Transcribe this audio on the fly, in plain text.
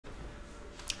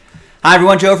Hi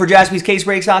everyone, Joe for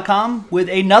JaspysCaseBreaks.com with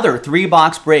another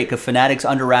 3-box break of Fanatics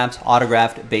Under Wraps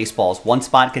autographed baseballs. One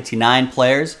spot gets you 9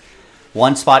 players.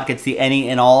 One spot gets the any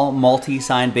and all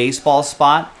multi-signed baseball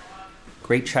spot.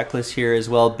 Great checklist here as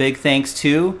well. Big thanks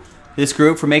to this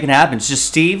group for making it happen. It's just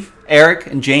Steve, Eric,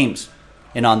 and James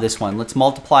in on this one. Let's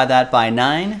multiply that by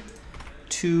 9.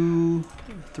 2,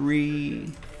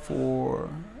 3, 4,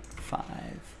 5,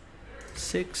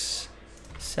 6,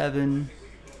 7,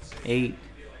 8,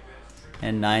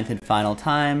 and 9th and final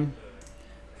time.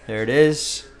 There it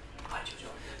is.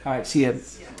 All right, see ya.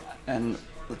 And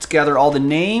let's gather all the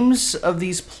names of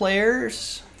these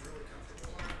players.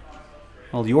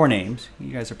 Well, your names.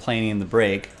 You guys are playing in the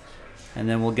break. And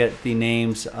then we'll get the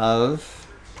names of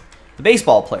the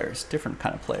baseball players, different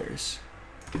kind of players.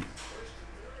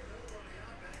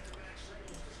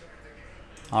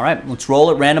 All right, let's roll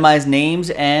it. Randomize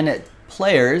names and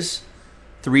players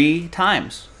 3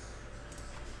 times.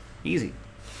 Easy.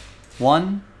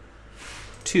 1,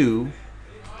 2,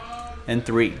 and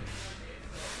 3.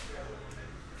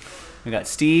 We got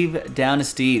Steve down to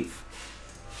Steve.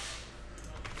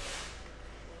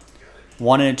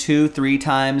 1 and a 2, 3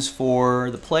 times for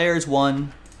the players.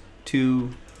 1, 2,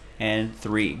 and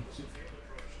 3.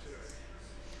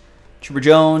 Chipper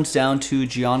Jones down to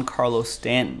Giancarlo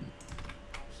Stanton.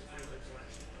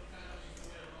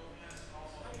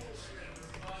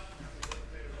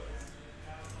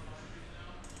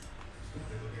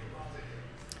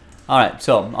 All right,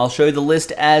 so I'll show you the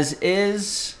list as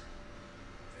is.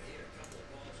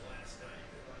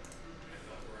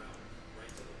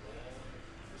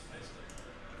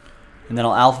 And then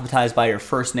I'll alphabetize by your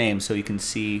first name so you can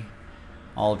see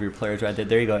all of your players right there.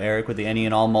 There you go, Eric, with the any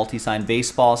and all multi-signed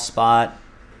baseball spot.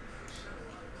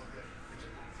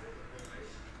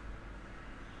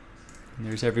 And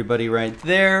there's everybody right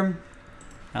there.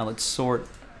 Now let's sort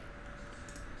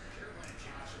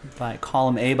by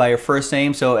column A by your first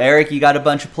name. So Eric, you got a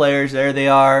bunch of players. There they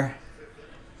are.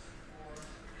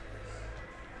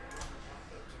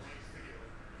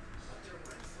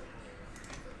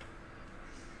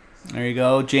 There you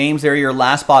go. James, there are your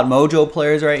last spot mojo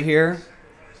players right here.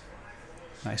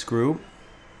 Nice group.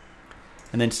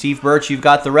 And then Steve Birch, you've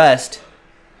got the rest.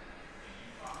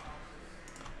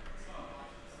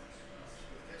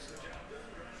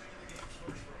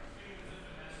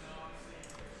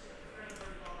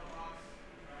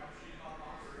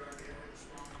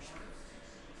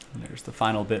 There's the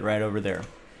final bit right over there.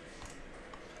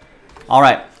 All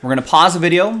right, we're going to pause the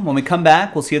video. When we come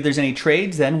back, we'll see if there's any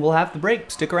trades. Then we'll have the break.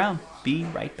 Stick around. Be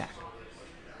right back.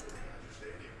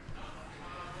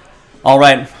 All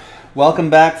right, welcome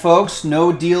back, folks.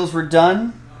 No deals were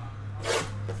done.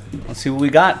 Let's see what we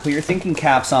got. Put your thinking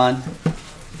caps on.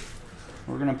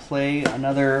 We're going to play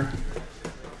another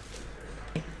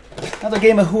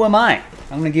game of Who Am I?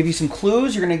 I'm going to give you some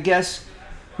clues. You're going to guess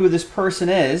who this person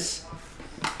is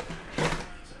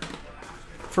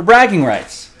for bragging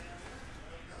rights.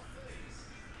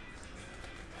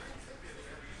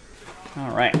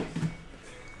 All right. Now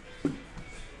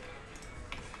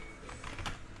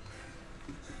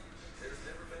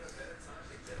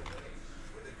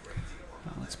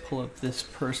let's pull up this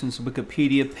person's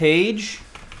Wikipedia page.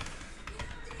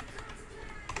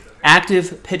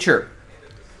 Active pitcher.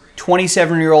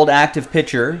 27-year-old active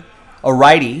pitcher, a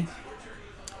righty.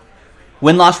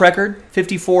 Win-loss record,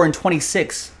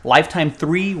 54-26. Lifetime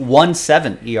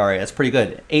 3.17 ERA. That's pretty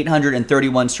good.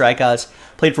 831 strikeouts.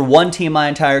 Played for one team my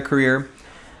entire career.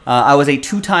 I was a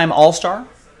 2-time All-Star.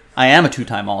 I am a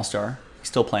 2-time All-Star. He's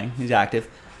still playing. He's active.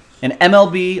 An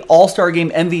MLB All-Star Game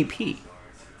MVP.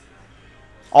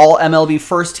 All MLB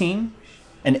First Team.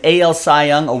 An AL Cy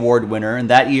Young Award winner. And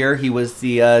that year he was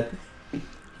the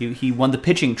he won the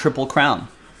pitching Triple Crown.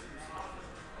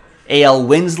 AL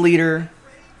wins leader.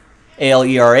 AL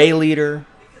ERA leader,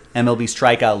 MLB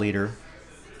strikeout leader,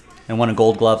 and won a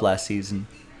Gold Glove last season.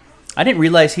 I didn't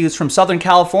realize he was from Southern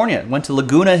California. Went to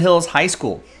Laguna Hills High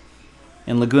School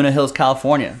in Laguna Hills,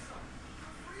 California,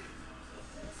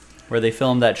 where they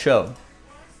filmed that show.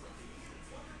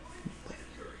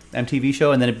 MTV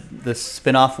show, and then the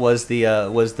spinoff was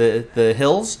the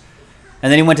Hills,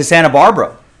 and then he went to Santa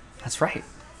Barbara. That's right.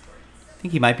 I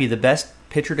think he might be the best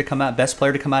pitcher to come out, best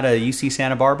player to come out of UC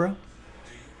Santa Barbara.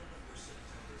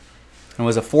 And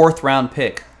was a 4th-round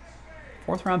pick.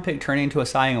 4th-round pick turning into a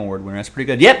Cy Young Award winner. That's pretty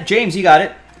good. Yep, James, you got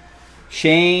it.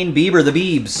 Shane Bieber, the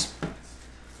Biebs. I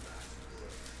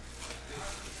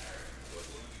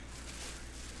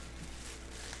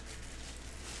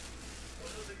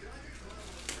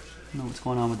don't know what's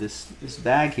going on with this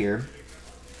bag here.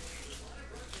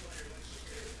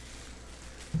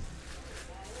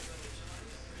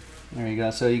 There you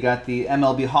go. So you got the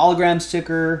MLB hologram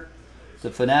sticker, the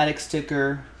Fanatics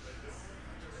sticker.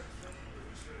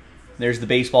 There's the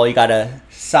baseball. You got a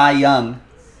Cy Young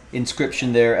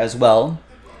inscription there as well.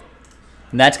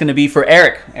 And that's going to be for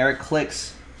Eric. Eric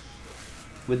Clicks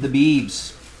with the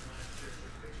Beebs.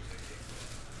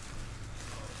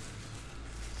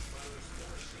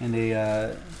 And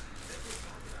a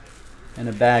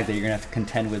bag that you're going to have to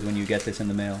contend with when you get this in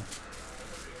the mail.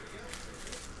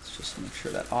 Let's just make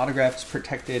sure that autograph is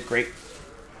protected. Great.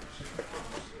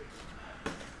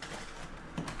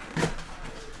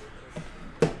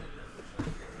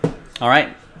 All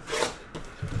right.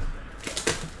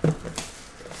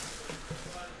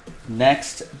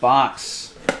 Next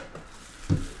box.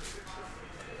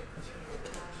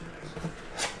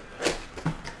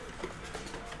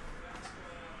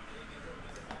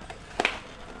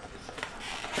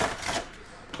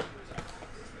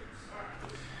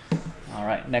 All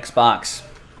right, next box.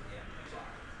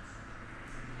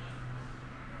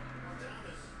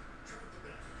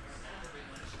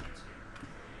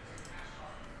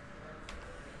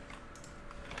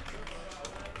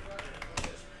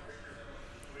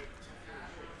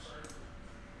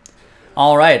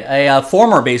 All right, a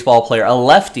former baseball player, a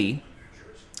lefty.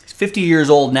 He's 50 years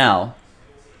old now.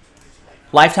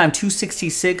 Lifetime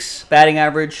 266 batting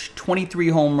average, 23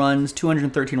 home runs,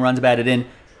 213 runs batted in,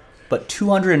 but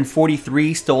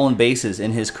 243 stolen bases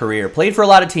in his career. Played for a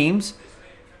lot of teams.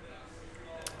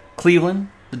 Cleveland,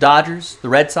 the Dodgers, the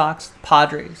Red Sox, the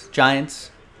Padres,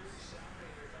 Giants.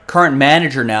 Current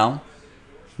manager now.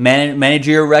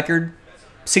 Managerial record,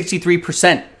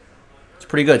 63%. It's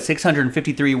pretty good.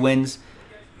 653 wins,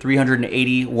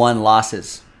 381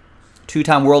 losses.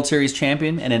 Two-time World Series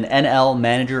champion and an NL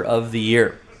Manager of the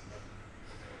Year.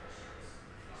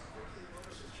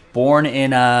 Born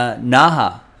in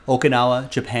Naha, Okinawa,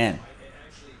 Japan.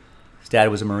 His dad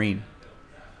was a Marine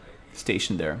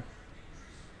stationed there.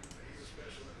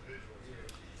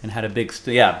 And had a big,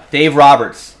 Dave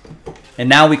Roberts. And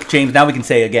now James, now we can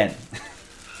say again.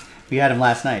 We had him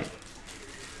last night.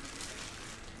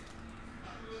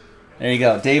 There you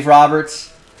go. Dave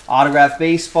Roberts, autographed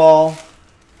baseball.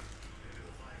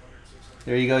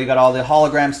 There you go. You got all the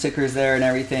hologram stickers there and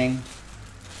everything.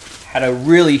 Had a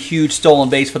really huge stolen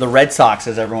base for the Red Sox,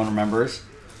 as everyone remembers.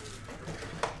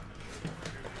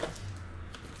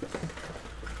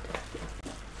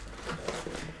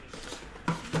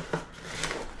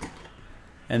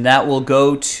 And that will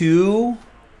go to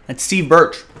Steve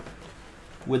Birch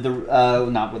with the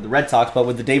not with the Red Sox, but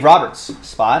with the Dave Roberts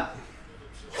spot.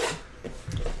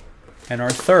 And our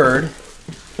third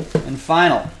and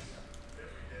final.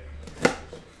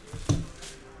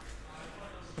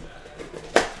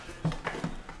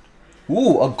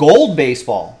 Ooh, a gold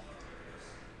baseball.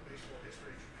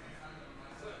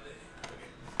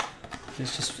 Is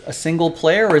this just a single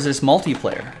player or is this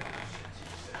multiplayer?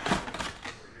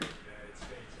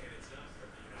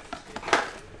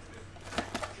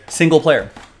 Single player.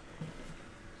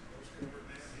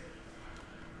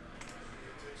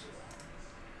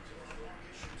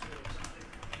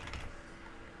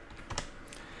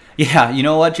 Yeah, you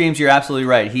know what, James? You're absolutely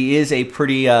right. He is a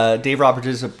pretty, Dave Roberts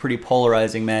is a pretty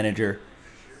polarizing manager.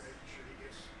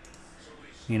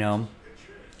 You know,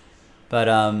 but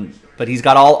he's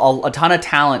got a ton of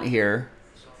talent here.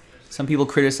 Some people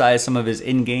criticize some of his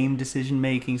in-game decision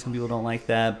making. Some people don't like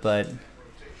that, but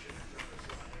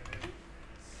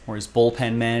or his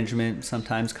bullpen management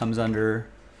sometimes comes under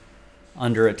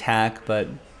attack. But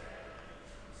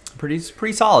pretty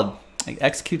solid.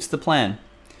 Executes the plan.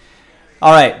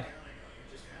 All right.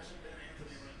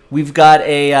 We've got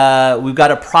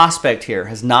a prospect here.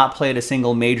 Has not played a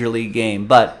single major league game,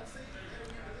 but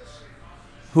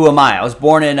who am I? I was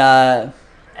born in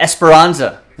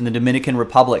Esperanza in the Dominican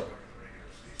Republic.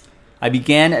 I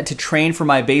began to train for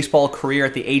my baseball career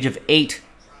at the age of 8.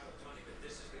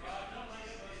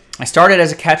 I started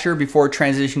as a catcher before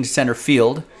transitioning to center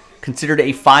field, considered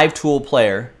a 5-tool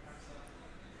player,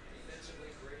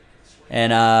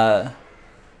 and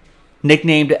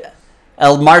nicknamed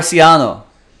El Marciano.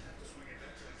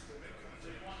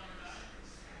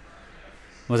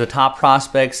 Was a top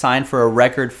prospect, signed for a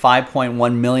record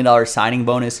 $5.1 million signing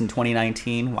bonus in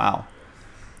 2019. Wow.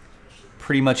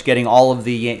 Pretty much getting all of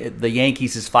the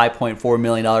Yankees' $5.4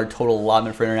 million total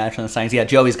allotment for international signings. Yeah,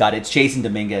 Joey's got it. It's Jason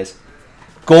Dominguez.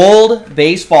 Gold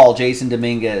baseball, Jason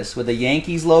Dominguez, with the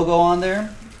Yankees logo on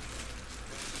there.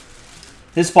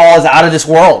 This ball is out of this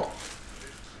world.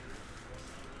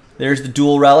 There's the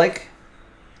dual relic.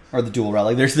 Or the dual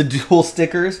relic. There's the dual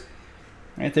stickers.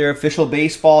 Right there, official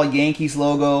baseball, Yankees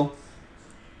logo.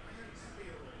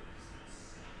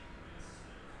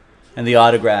 And the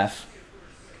autograph.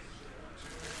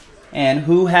 And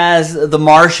who has the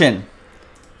Martian?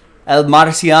 El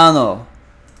Marciano.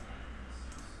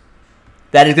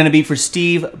 That is going to be for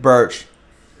Steve Birch.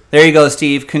 There you go,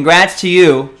 Steve. Congrats to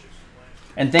you.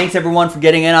 And thanks, everyone, for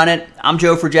getting in on it. I'm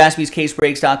Joe for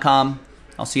JaspysCaseBreaks.com.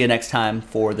 I'll see you next time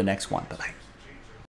for the next one. Bye-bye.